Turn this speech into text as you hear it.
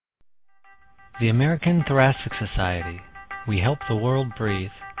The American Thoracic Society. We help the world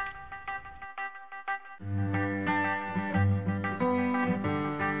breathe.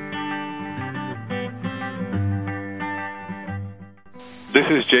 This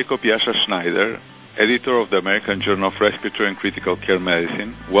is Jacob Yasha Schneider, editor of the American Journal of Respiratory and Critical Care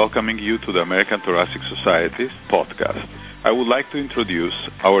Medicine, welcoming you to the American Thoracic Society's podcast. I would like to introduce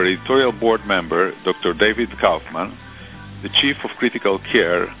our editorial board member, Dr. David Kaufman, the Chief of Critical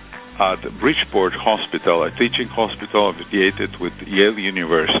Care at Bridgeport Hospital, a teaching hospital affiliated with Yale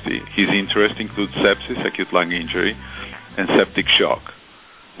University. His interests include sepsis, acute lung injury, and septic shock.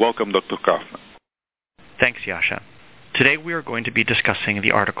 Welcome, Dr. Kaufman. Thanks, Yasha. Today we are going to be discussing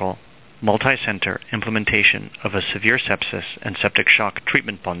the article, Multi-Center Implementation of a Severe Sepsis and Septic Shock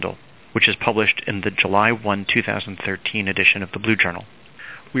Treatment Bundle, which is published in the July 1, 2013 edition of the Blue Journal.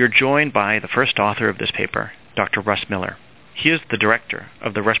 We are joined by the first author of this paper, Dr. Russ Miller. He is the director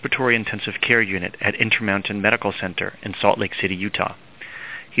of the Respiratory Intensive Care Unit at Intermountain Medical Center in Salt Lake City, Utah.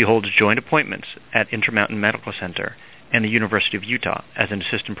 He holds joint appointments at Intermountain Medical Center and the University of Utah as an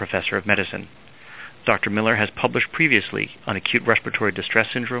assistant professor of medicine. Dr. Miller has published previously on acute respiratory distress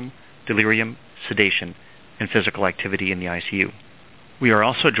syndrome, delirium, sedation, and physical activity in the ICU. We are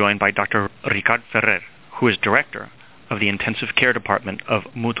also joined by Dr. Ricard Ferrer, who is director of the intensive care department of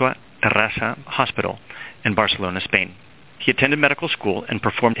Mutua Terrassa Hospital in Barcelona, Spain. He attended medical school and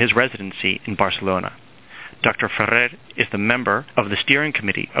performed his residency in Barcelona. Dr. Ferrer is the member of the steering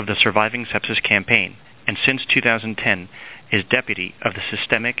committee of the Surviving Sepsis Campaign, and since 2010 is deputy of the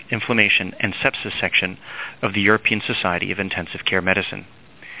Systemic Inflammation and Sepsis section of the European Society of Intensive Care Medicine.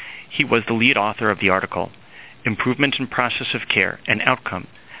 He was the lead author of the article, Improvement in Process of Care and Outcome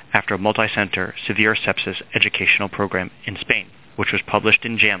After a Multi-Center Severe Sepsis Educational Program in Spain, which was published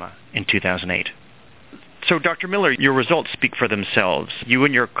in JAMA in 2008. So, Dr. Miller, your results speak for themselves. You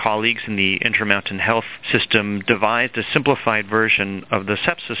and your colleagues in the Intermountain Health System devised a simplified version of the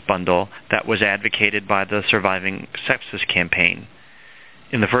sepsis bundle that was advocated by the Surviving Sepsis Campaign.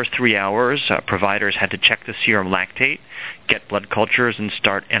 In the first 3 hours, providers had to check the serum lactate, get blood cultures, and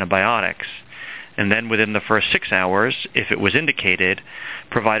start antibiotics. And then within the first 6 hours, if it was indicated,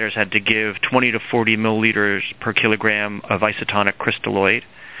 providers had to give 20 to 40 milliliters per kilogram of isotonic crystalloid,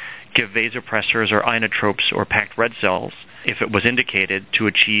 give vasopressors or inotropes or packed red cells if it was indicated to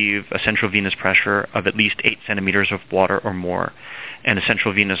achieve a central venous pressure of at least 8 centimeters of water or more and a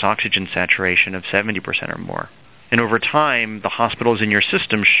central venous oxygen saturation of 70% or more. And over time, the hospitals in your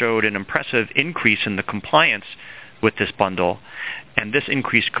system showed an impressive increase in the compliance with this bundle, and this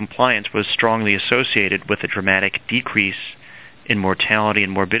increased compliance was strongly associated with a dramatic decrease in mortality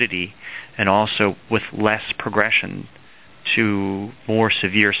and morbidity, and also with less progression to more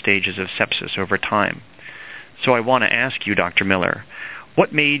severe stages of sepsis over time. So I want to ask you, Dr. Miller,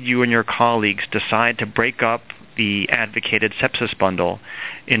 what made you and your colleagues decide to break up the advocated sepsis bundle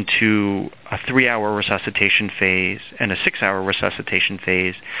into a 3-hour resuscitation phase and a 6-hour resuscitation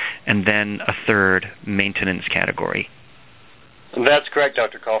phase, and then a third maintenance category? That's correct,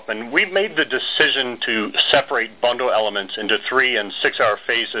 Dr. Kaufman. We've made the decision to separate bundle elements into 3 and 6-hour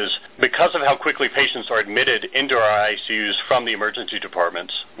phases because of how quickly patients are admitted into our ICUs from the emergency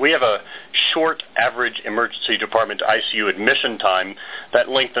departments. We have a short average emergency department ICU admission time that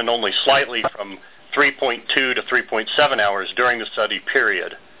lengthened only slightly from 3.2 to 3.7 hours during the study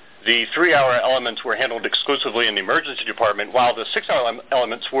period. The 3-hour elements were handled exclusively in the emergency department, while the 6-hour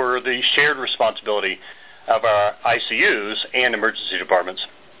elements were the shared responsibility of our ICUs and emergency departments.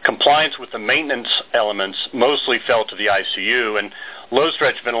 Compliance with the maintenance elements mostly fell to the ICU, and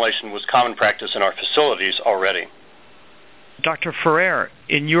low-stretch ventilation was common practice in our facilities already. Dr. Ferrer,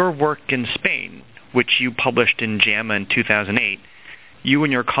 in your work in Spain, which you published in JAMA in 2008, you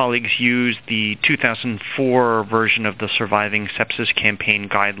and your colleagues used the 2004 version of the Surviving Sepsis Campaign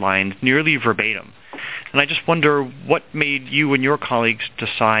guidelines nearly verbatim. And I just wonder what made you and your colleagues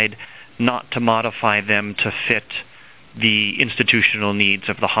decide not to modify them to fit the institutional needs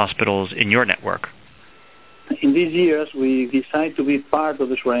of the hospitals in your network? In these years, we decided to be part of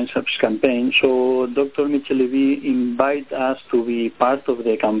the Surviving Sepsis Campaign, so Dr. Michel Levy invited us to be part of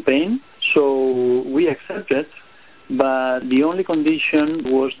the campaign. So we accepted, but the only condition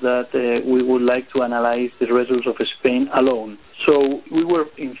was that we would like to analyze the results of Spain alone. So we were,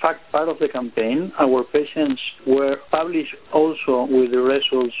 in fact, part of the campaign. Our patients were published also with the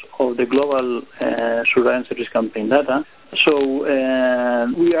results of the global Surviving Sepsis Campaign data. So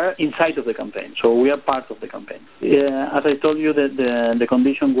we are inside of the campaign, so we are part of the campaign. As I told you, the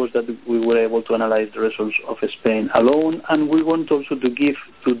condition was that we were able to analyze the results of Spain alone, and we want also to give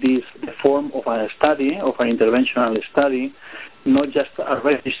to this the form of a study, of an interventional study, not just a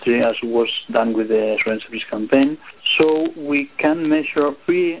registry as was done with the Surveillance Sepsis campaign. So we can measure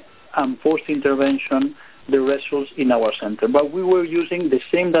pre and post-intervention the results in our center. But we were using the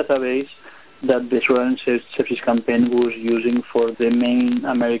same database that the Surveillance Sepsis campaign was using for the main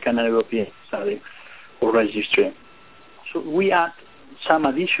American and European study or registry. So we add some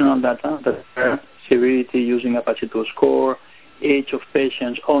additional data, that severity using Apache 2 score, age of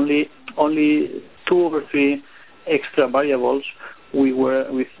patients, only 2 or 3 extra variables we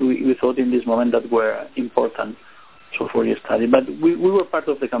thought in this moment that were important for the study. But we were part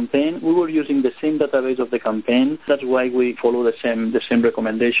of the campaign. We were using the same database of the campaign. That's why we follow the same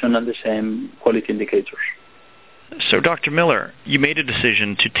recommendation and the same quality indicators. So, Dr. Miller, you made a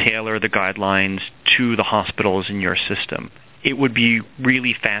decision to tailor the guidelines to the hospitals in your system. It would be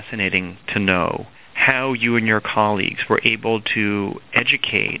really fascinating to know how you and your colleagues were able to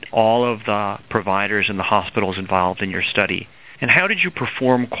educate all of the providers and the hospitals involved in your study. And how did you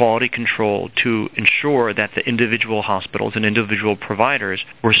perform quality control to ensure that the individual hospitals and individual providers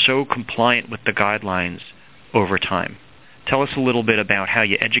were so compliant with the guidelines over time? Tell us a little bit about how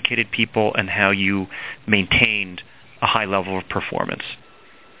you educated people and how you maintained a high level of performance.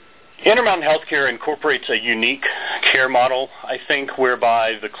 Intermountain Healthcare incorporates a unique care model, I think,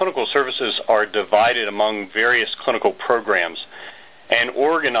 whereby the clinical services are divided among various clinical programs and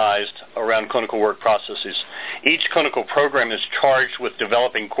organized around clinical work processes. Each clinical program is charged with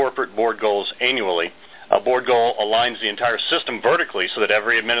developing corporate board goals annually. A board goal aligns the entire system vertically so that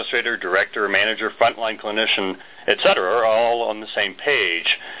every administrator, director, manager, frontline clinician, etc. are all on the same page.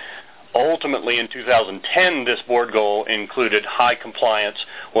 Ultimately, in 2010, this board goal included high compliance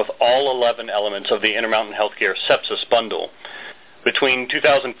with all 11 elements of the Intermountain Healthcare sepsis bundle. Between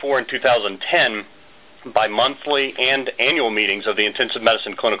 2004 and 2010, bi-monthly and annual meetings of the intensive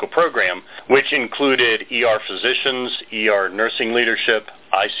medicine clinical program, which included ER physicians, ER nursing leadership,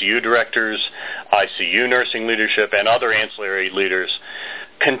 ICU directors, ICU nursing leadership, and other ancillary leaders,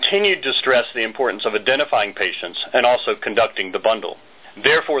 continued to stress the importance of identifying patients and also conducting the bundle.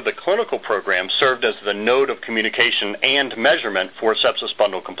 Therefore, the clinical program served as the node of communication and measurement for sepsis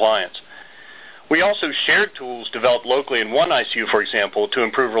bundle compliance. We also shared tools developed locally in one ICU, for example, to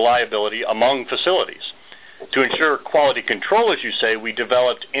improve reliability among facilities. To ensure quality control, as you say, we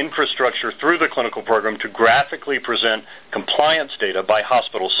developed infrastructure through the clinical program to graphically present compliance data by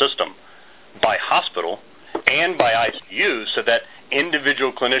hospital system, by hospital, and by ICU so that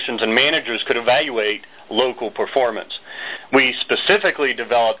individual clinicians and managers could evaluate local performance. We specifically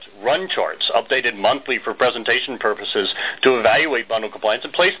developed run charts, updated monthly for presentation purposes, to evaluate bundle compliance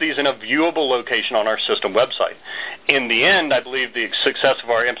and place these in a viewable location on our system website. In the end, I believe the success of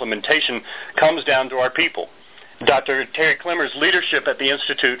our implementation comes down to our people. Dr. Terry Klimmer's leadership at the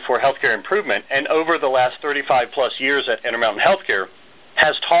Institute for Healthcare Improvement and over the last 35-plus years at Intermountain Healthcare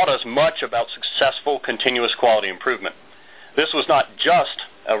has taught us much about successful continuous quality improvement. This was not just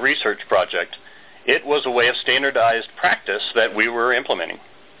a research project. It was a way of standardized practice that we were implementing.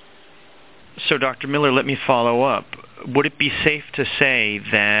 So, Dr. Miller, let me follow up. Would it be safe to say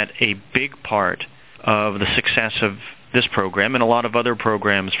that a big part of the success of this program and a lot of other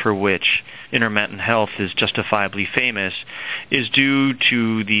programs for which Intermountain Health is justifiably famous is due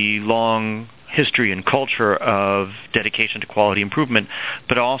to the long history and culture of dedication to quality improvement,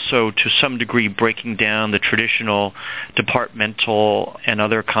 but also to some degree breaking down the traditional departmental and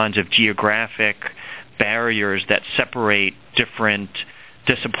other kinds of geographic barriers that separate different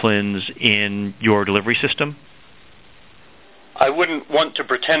disciplines in your delivery system? I wouldn't want to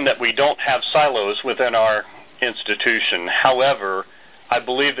pretend that we don't have silos within our institution. However, I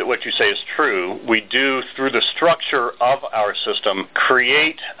believe that what you say is true. We do, through the structure of our system,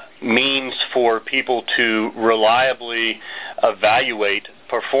 create means for people to reliably evaluate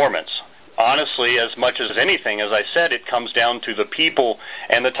performance. Honestly, as much as anything, as I said, it comes down to the people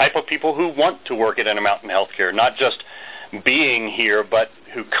and the type of people who want to work at Intermountain Healthcare, not just being here, but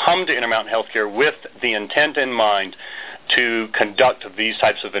who come to Intermountain Healthcare with the intent in mind to conduct these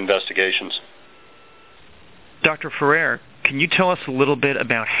types of investigations. Dr. Ferrer, can you tell us a little bit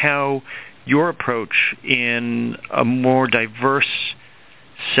about how your approach in a more diverse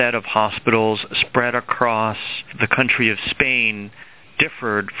set of hospitals spread across the country of Spain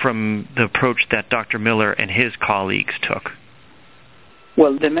differed from the approach that Dr. Miller and his colleagues took?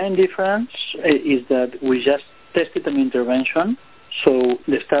 Well, the main difference is that we just tested an intervention. So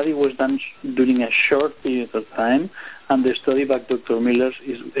the study was done during a short period of time, and the study by Dr. Miller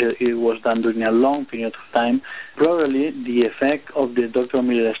it was done during a long period of time. Probably the effect of the Dr.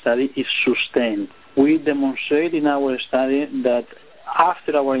 Miller study is sustained. We demonstrate in our study that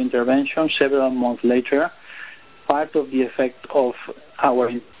after our intervention, several months later, part of the effect of our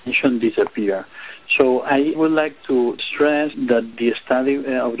intervention disappear. So I would like to stress that the study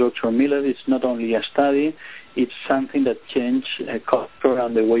of Dr. Miller is not only a study, it's something that changed culture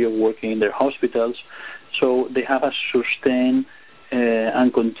and the way of working in their hospitals. So they have a sustained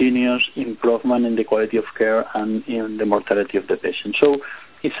and continuous improvement in the quality of care and in the mortality of the patient. So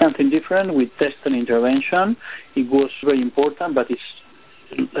it's something different. We test an intervention. It was very important, but it's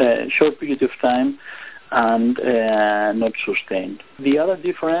a short period of time and not sustained. The other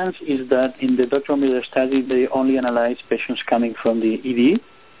difference is that in the Dr. Miller study, they only analyzed patients coming from the ED,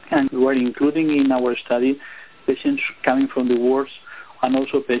 and we were including in our study patients coming from the wards and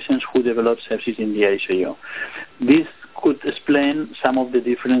also patients who developed sepsis in the ICU. This could explain some of the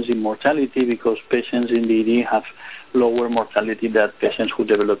difference in mortality because patients in the ED have lower mortality than patients who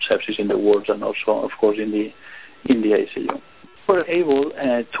develop sepsis in the wards and also, of course, in the ICU. We were able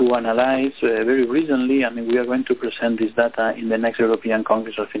to analyze very recently, we are going to present this data in the next European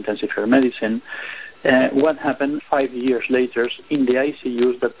Congress of Intensive Care Medicine, what happened 5 years later in the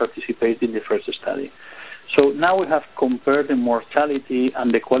ICUs that participated in the first study. So now we have compared the mortality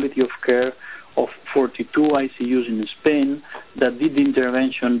and the quality of care of 42 ICUs in Spain that did the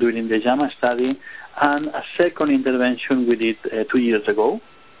intervention during the JAMA study and a second intervention we did 2 years ago.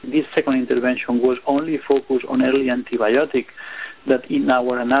 This second intervention was only focused on early antibiotic that in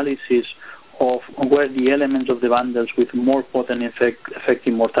our analysis of where the elements of the bundles with more potent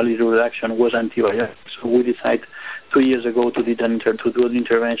effective mortality reduction was antibiotics. So we decided 2 years ago to do an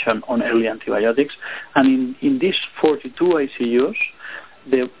intervention on early antibiotics. And in these 42 ICUs,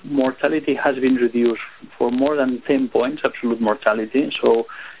 the mortality has been reduced for more than 10 points, absolute mortality. So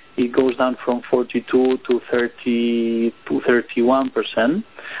it goes down from 42 to 31%.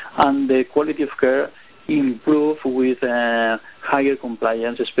 And the quality of care improved with higher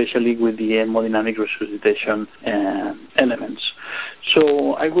compliance, especially with the hemodynamic resuscitation elements.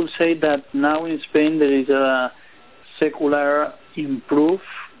 So I will say that now in Spain there is a secular improve,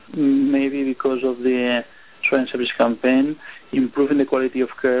 maybe because of the Try and Sepsis campaign, improving the quality of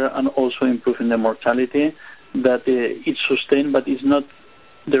care and also improving the mortality, that it's sustained, but it's not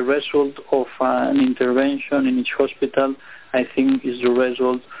the result of an intervention in each hospital. I think is the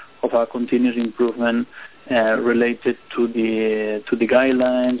result of a continuous improvement related to the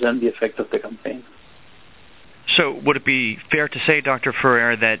guidelines and the effect of the campaign. So would it be fair to say, Dr.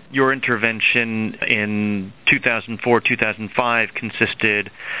 Ferrer, that your intervention in 2004-2005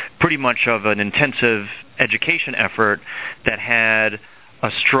 consisted pretty much of an intensive education effort that had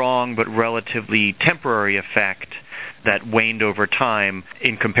a strong but relatively temporary effect that waned over time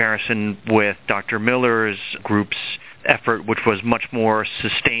in comparison with Dr. Miller's group's effort, which was much more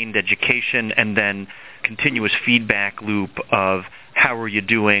sustained education and then continuous feedback loop of how are you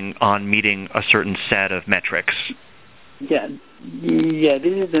doing on meeting a certain set of metrics? Yeah,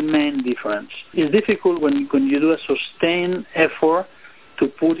 this is the main difference. It's difficult when you do a sustained effort to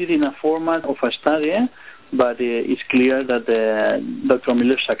put it in a format of a study, but it's clear that Dr.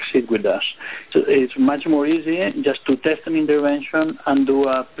 Miller succeeded with us. So it's much more easy just to test an intervention and do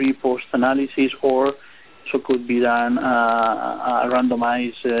a pre-post analysis, or so could be done a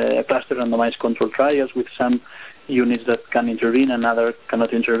cluster randomized control trials with some units that can intervene and others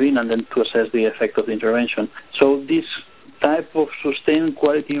cannot intervene, and then to assess the effect of the intervention. So this type of sustained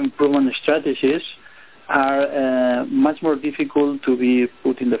quality improvement strategies are much more difficult to be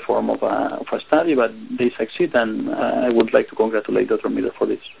put in the form of a study, but they succeed, and I would like to congratulate Dr. Miller for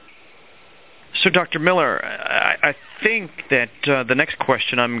this. So, Dr. Miller, I think that the next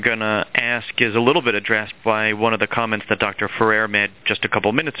question I'm going to ask is a little bit addressed by one of the comments that Dr. Ferrer made just a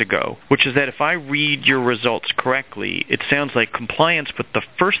couple minutes ago, which is that if I read your results correctly, it sounds like compliance with the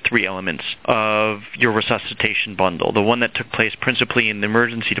first three elements of your resuscitation bundle, the one that took place principally in the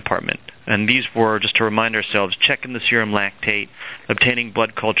emergency department, and these were, just to remind ourselves, checking the serum lactate, obtaining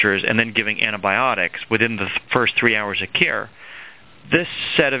blood cultures, and then giving antibiotics within the first 3 hours of care. This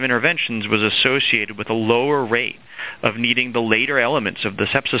set of interventions was associated with a lower rate of needing the later elements of the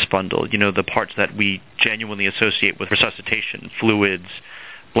sepsis bundle, the parts that we genuinely associate with resuscitation, fluids,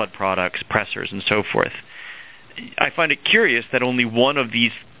 blood products, pressors, and so forth. I find it curious that only one of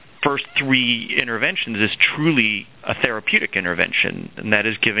these first three interventions is truly a therapeutic intervention, and that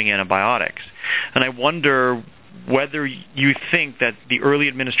is giving antibiotics. And I wonder whether you think that the early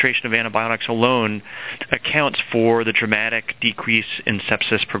administration of antibiotics alone accounts for the dramatic decrease in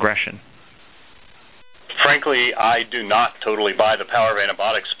sepsis progression. Frankly, I do not totally buy the power of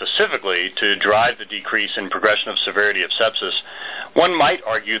antibiotics specifically to drive the decrease in progression of severity of sepsis. One might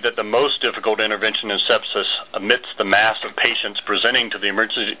argue that the most difficult intervention in sepsis amidst the mass of patients presenting to the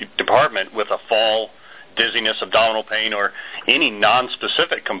emergency department with a fall dizziness, abdominal pain, or any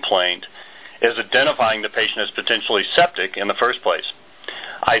nonspecific complaint, is identifying the patient as potentially septic in the first place.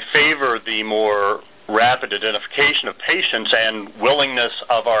 I favor the more rapid identification of patients and willingness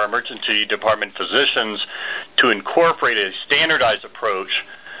of our emergency department physicians to incorporate a standardized approach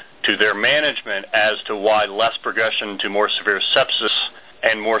to their management as to why less progression to more severe sepsis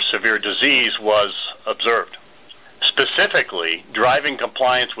and more severe disease was observed. Specifically, driving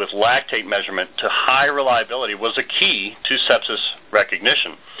compliance with lactate measurement to high reliability was a key to sepsis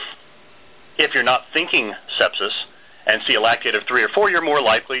recognition. If you're not thinking sepsis and see a lactate of 3 or 4, you're more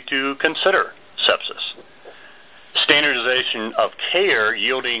likely to consider sepsis. Standardization of care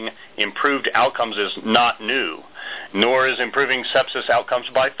yielding improved outcomes is not new, nor is improving sepsis outcomes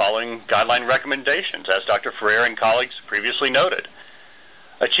by following guideline recommendations, as Dr. Ferrer and colleagues previously noted.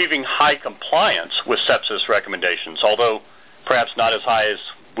 Achieving high compliance with sepsis recommendations, although perhaps not as high as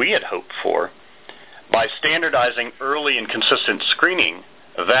we had hoped for, by standardizing early and consistent screening,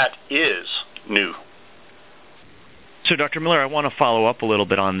 that is new. So, Dr. Miller, I want to follow up a little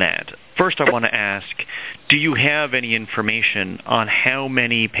bit on that. First, I want to ask, do you have any information on how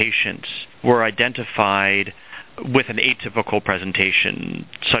many patients were identified with an atypical presentation,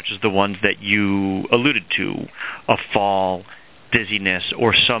 such as the ones that you alluded to, a fall, dizziness,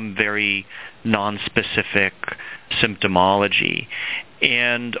 or some very nonspecific symptomology?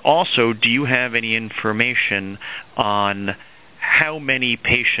 And also, do you have any information on how many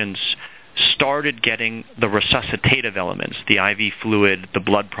patients started getting the resuscitative elements, the IV fluid, the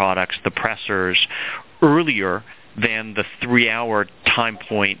blood products, the pressors, earlier than the 3-hour time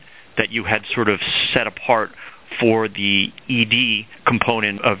point that you had sort of set apart for the ED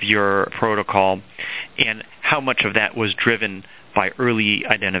component of your protocol, and how much of that was driven by early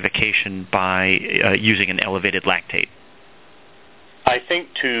identification by using an elevated lactate? I think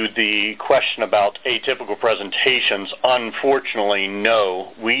to the question about atypical presentations, unfortunately,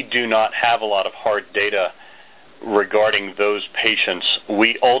 no. We do not have a lot of hard data regarding those patients.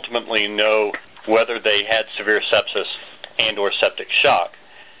 We ultimately know whether they had severe sepsis and or septic shock,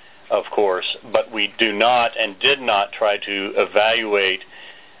 of course, but we do not and did not try to evaluate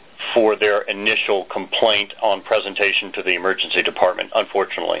for their initial complaint on presentation to the emergency department,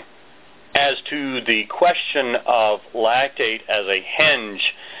 unfortunately. As to the question of lactate as a hinge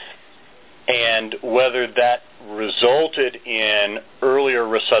and whether that resulted in earlier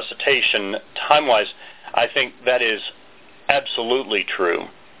resuscitation time-wise, I think that is absolutely true.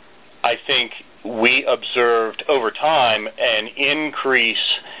 I think we observed over time an increase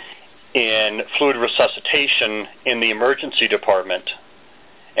in fluid resuscitation in the emergency department,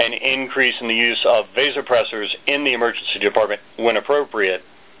 an increase in the use of vasopressors in the emergency department when appropriate,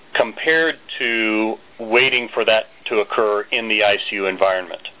 compared to waiting for that to occur in the ICU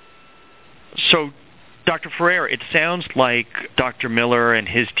environment. So, Dr. Ferrer, it sounds like Dr. Miller and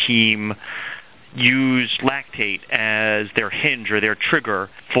his team used lactate as their hinge or their trigger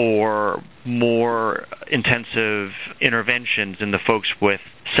for more intensive interventions in the folks with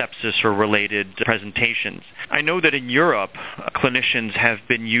sepsis or related presentations. I know that in Europe, clinicians have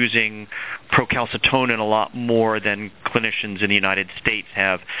been using procalcitonin a lot more than clinicians in the United States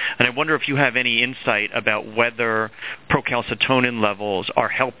have. And I wonder if you have any insight about whether procalcitonin levels are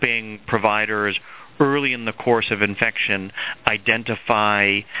helping providers early in the course of infection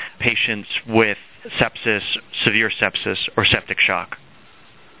identify patients with sepsis, severe sepsis, or septic shock.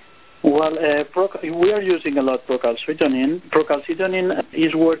 Well, we are using a lot procalcitonin. Procalcitonin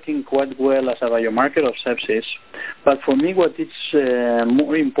is working quite well as a biomarker of sepsis, but for me what is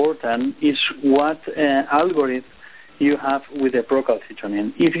more important is what algorithm you have with the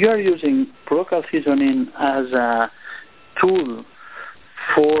procalcitonin. If you are using procalcitonin as a tool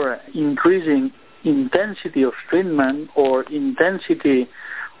for increasing intensity of treatment or intensity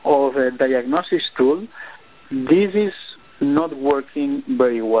of a diagnosis tool, this is not working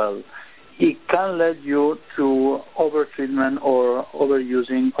very well. It can lead you to over-treatment or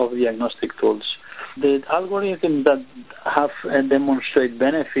overusing of diagnostic tools. The algorithms that have demonstrated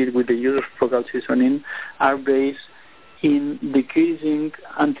benefit with the use of procalcitonin are based in decreasing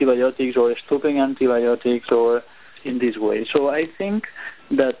antibiotics or stopping antibiotics or in this way. So I think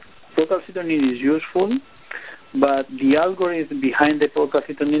that procalcitonin is useful, but the algorithm behind the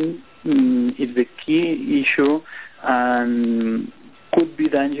procalcitonin is the key issue and could be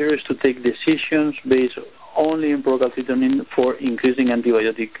dangerous to take decisions based only on procalcitonin for increasing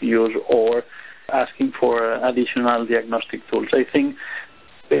antibiotic use or asking for additional diagnostic tools. I think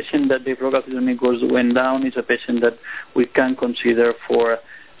patient that the procalcitonin went down is a patient that we can consider for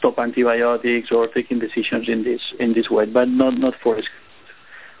top antibiotics or taking decisions in this way, but not for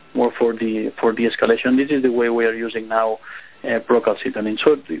more for the escalation. This is the way we are using now procalcitonin.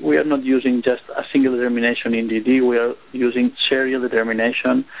 So we are not using just a single determination in DD. We are using serial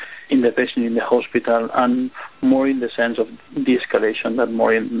determination in the patient in the hospital, and more in the sense of de-escalation than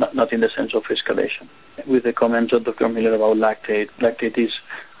not in the sense of escalation. With the comments of Dr. Miller about lactate. Lactate is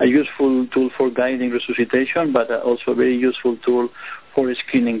a useful tool for guiding resuscitation, but also a very useful tool for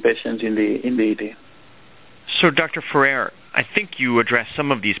screening patients in the ED. So, Dr. Ferrer, I think you addressed some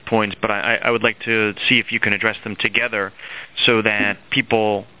of these points, but I would like to see if you can address them together so that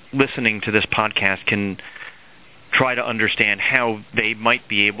people listening to this podcast can try to understand how they might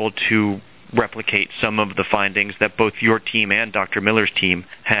be able to replicate some of the findings that both your team and Dr. Miller's team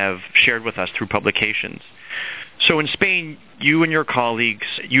have shared with us through publications. So in Spain, you and your colleagues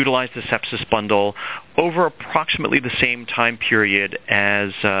utilized the sepsis bundle over approximately the same time period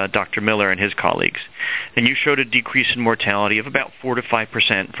as Dr. Miller and his colleagues. And you showed a decrease in mortality of about 4 to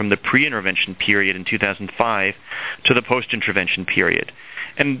 5% from the pre-intervention period in 2005 to the post-intervention period.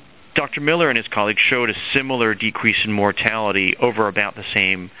 And Dr. Miller and his colleagues showed a similar decrease in mortality over about the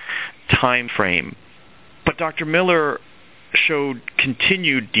same time frame. But Dr. Miller showed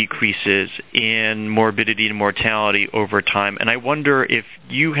continued decreases in morbidity and mortality over time, and I wonder if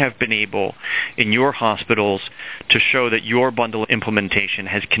you have been able in your hospitals to show that your bundle implementation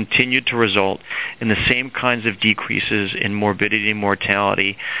has continued to result in the same kinds of decreases in morbidity and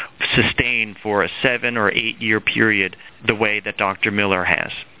mortality sustained for a 7 or 8 year period the way that Dr. Miller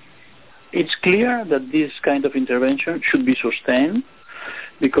has. It's clear that this kind of intervention should be sustained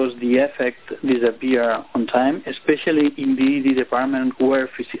because the effect disappears on time, especially in the ED department where,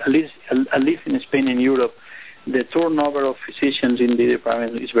 at least in Spain and Europe, the turnover of physicians in the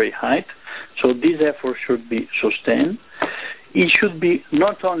department is very high. So this effort should be sustained. It should be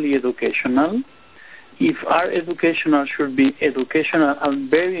not only educational. If our educational should be educational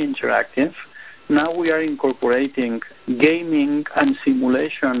and very interactive, now we are incorporating gaming and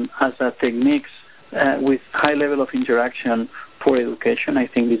simulation as a techniques with high level of interaction for education. I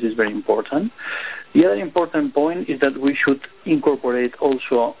think this is very important. The other important point is that we should incorporate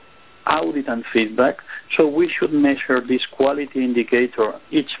also audit and feedback. So we should measure this quality indicator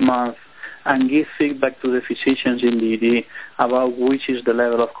each month and give feedback to the physicians in the ED about which is the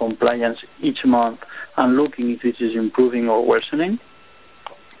level of compliance each month and looking if it is improving or worsening.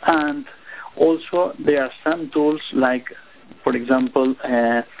 And also there are some tools like, for example,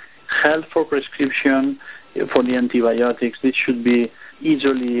 help for prescription for the antibiotics. This should be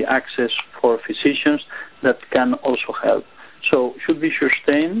easily accessed for physicians that can also help. So should be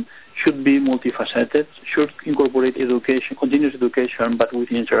sustained, should be multifaceted, should incorporate education, continuous education, but with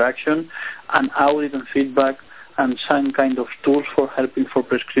interaction, and audit and feedback, and some kind of tools for helping for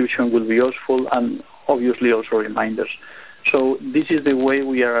prescription will be useful, and obviously also reminders. So this is the way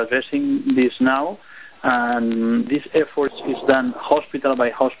we are addressing this now, and this effort is done hospital by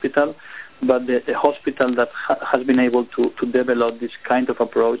hospital, but the hospital that has been able to develop this kind of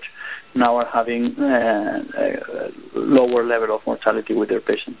approach now are having a lower level of mortality with their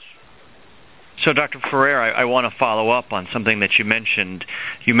patients. So, Dr. Ferrer, I want to follow up on something that you mentioned.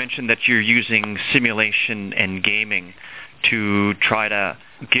 You mentioned that you're using simulation and gaming to try to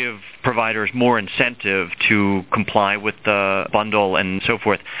give providers more incentive to comply with the bundle and so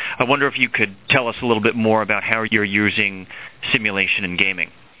forth. I wonder if you could tell us a little bit more about how you're using simulation and gaming.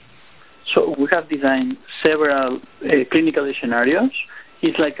 So we have designed several clinical scenarios.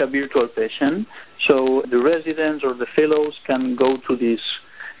 It's like a virtual patient. So the residents or the fellows can go to these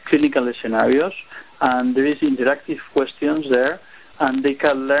clinical scenarios, and there is interactive questions there, and they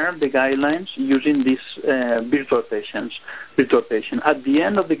can learn the guidelines using these virtual patient. At the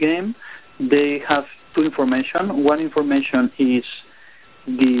end of the game, they have two information. One information is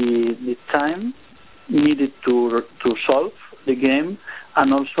the time needed to solve the game,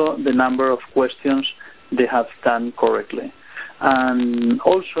 and also the number of questions they have done correctly. And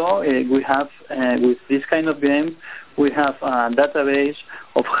also, we have, with this kind of game, we have a database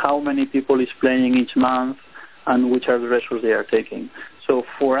of how many people is playing each month and which are the results they are taking. So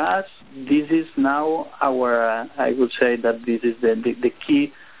for us, this is now our, I would say that this is the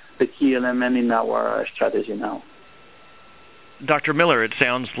key element in our strategy now. Dr. Miller, it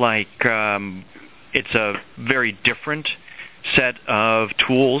sounds like it's a very different set of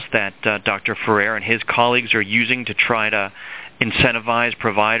tools that Dr. Ferrer and his colleagues are using to try to incentivize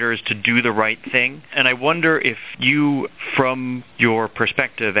providers to do the right thing. And I wonder if you, from your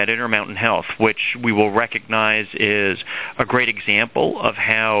perspective at Intermountain Health, which we will recognize is a great example of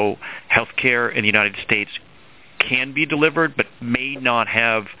how healthcare in the United States can be delivered, but may not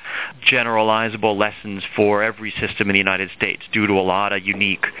have generalizable lessons for every system in the United States due to a lot of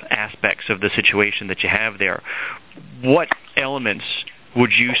unique aspects of the situation that you have there. What elements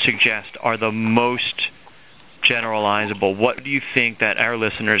would you suggest are the most generalizable? What do you think that our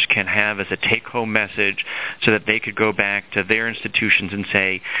listeners can have as a take-home message so that they could go back to their institutions and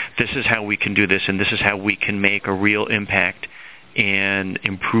say, this is how we can do this, and this is how we can make a real impact in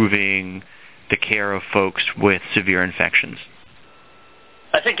improving the care of folks with severe infections?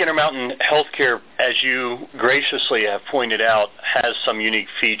 I think Intermountain Healthcare, as you graciously have pointed out, has some unique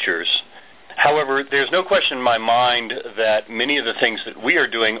features. However, there's no question in my mind that many of the things that we are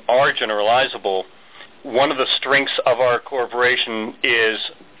doing are generalizable. One of the strengths of our corporation is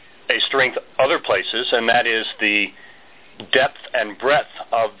a strength other places, and that is the depth and breadth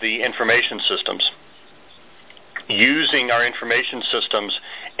of the information systems. Using our information systems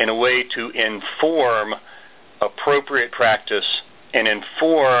in a way to inform appropriate practice and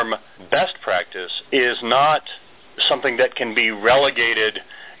inform best practice is not something that can be relegated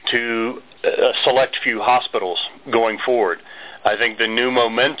to a select few hospitals going forward. I think the new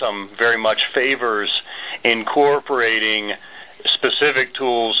momentum very much favors incorporating specific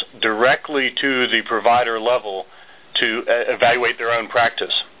tools directly to the provider level to evaluate their own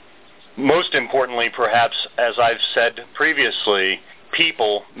practice. Most importantly, perhaps, as I've said previously,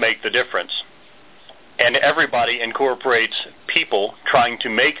 people make the difference. And everybody incorporates people trying to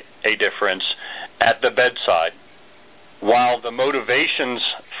make a difference at the bedside. While the motivations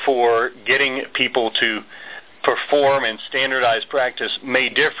for getting people to perform and standardize practice may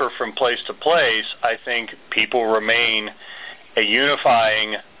differ from place to place, I think people remain a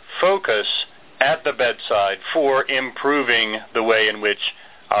unifying focus at the bedside for improving the way in which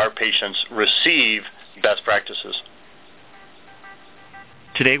our patients receive best practices.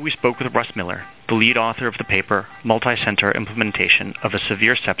 Today we spoke with Russ Miller, the lead author of the paper Multi-Center Implementation of a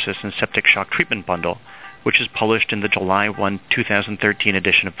Severe Sepsis and Septic Shock Treatment Bundle, which is published in the July 1, 2013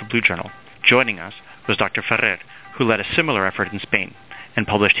 edition of the Blue Journal. Joining us was Dr. Ferrer, who led a similar effort in Spain and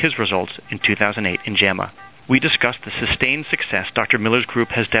published his results in 2008 in JAMA. We discussed the sustained success Dr. Miller's group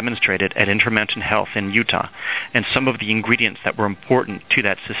has demonstrated at Intermountain Health in Utah and some of the ingredients that were important to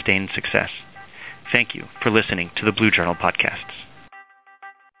that sustained success. Thank you for listening to the Blue Journal podcasts.